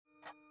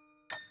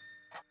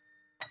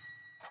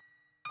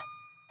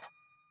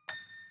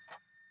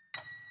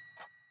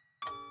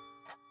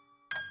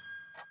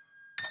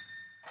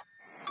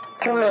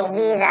to mi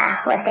vida,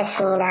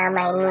 Josefina,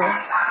 my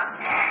niece.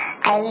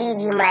 I leave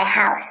you my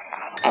house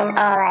and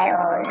all I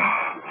own.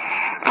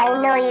 I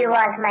know you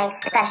want my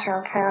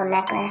special pearl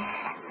necklace.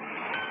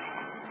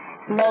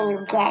 May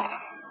you get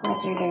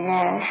what you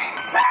deserve.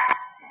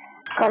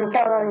 Con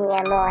todo mi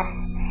amor,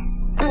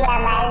 Tia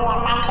Maria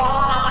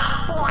Magdalena.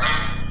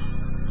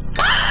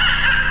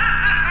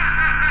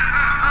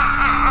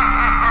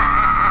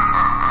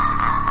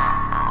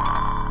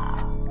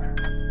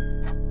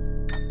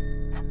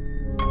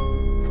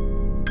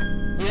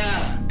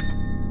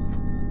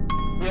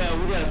 Yeah,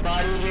 we got a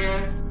body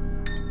here.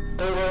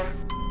 Over.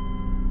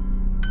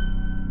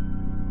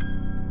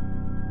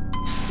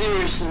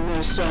 Seriously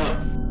messed up.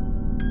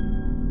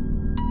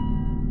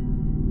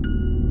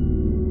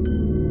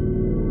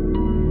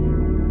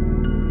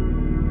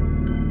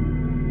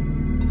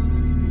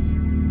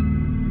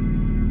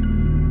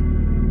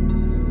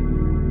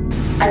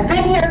 I've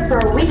been here for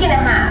a week and a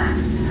half,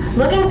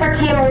 looking for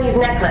Tia Marie's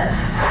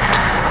necklace.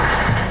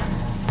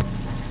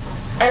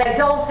 And I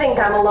don't think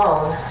I'm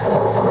alone.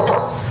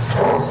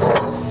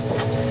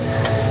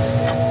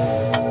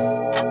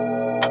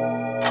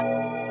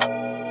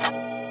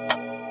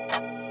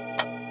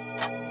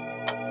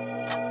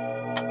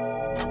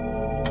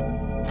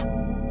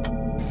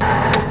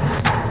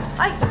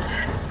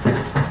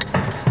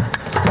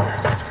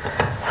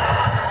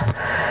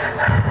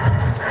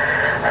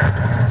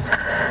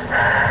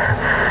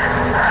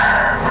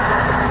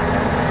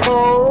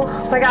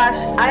 Oh my gosh,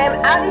 I am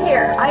out of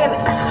here. I am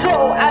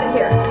so out of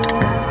here.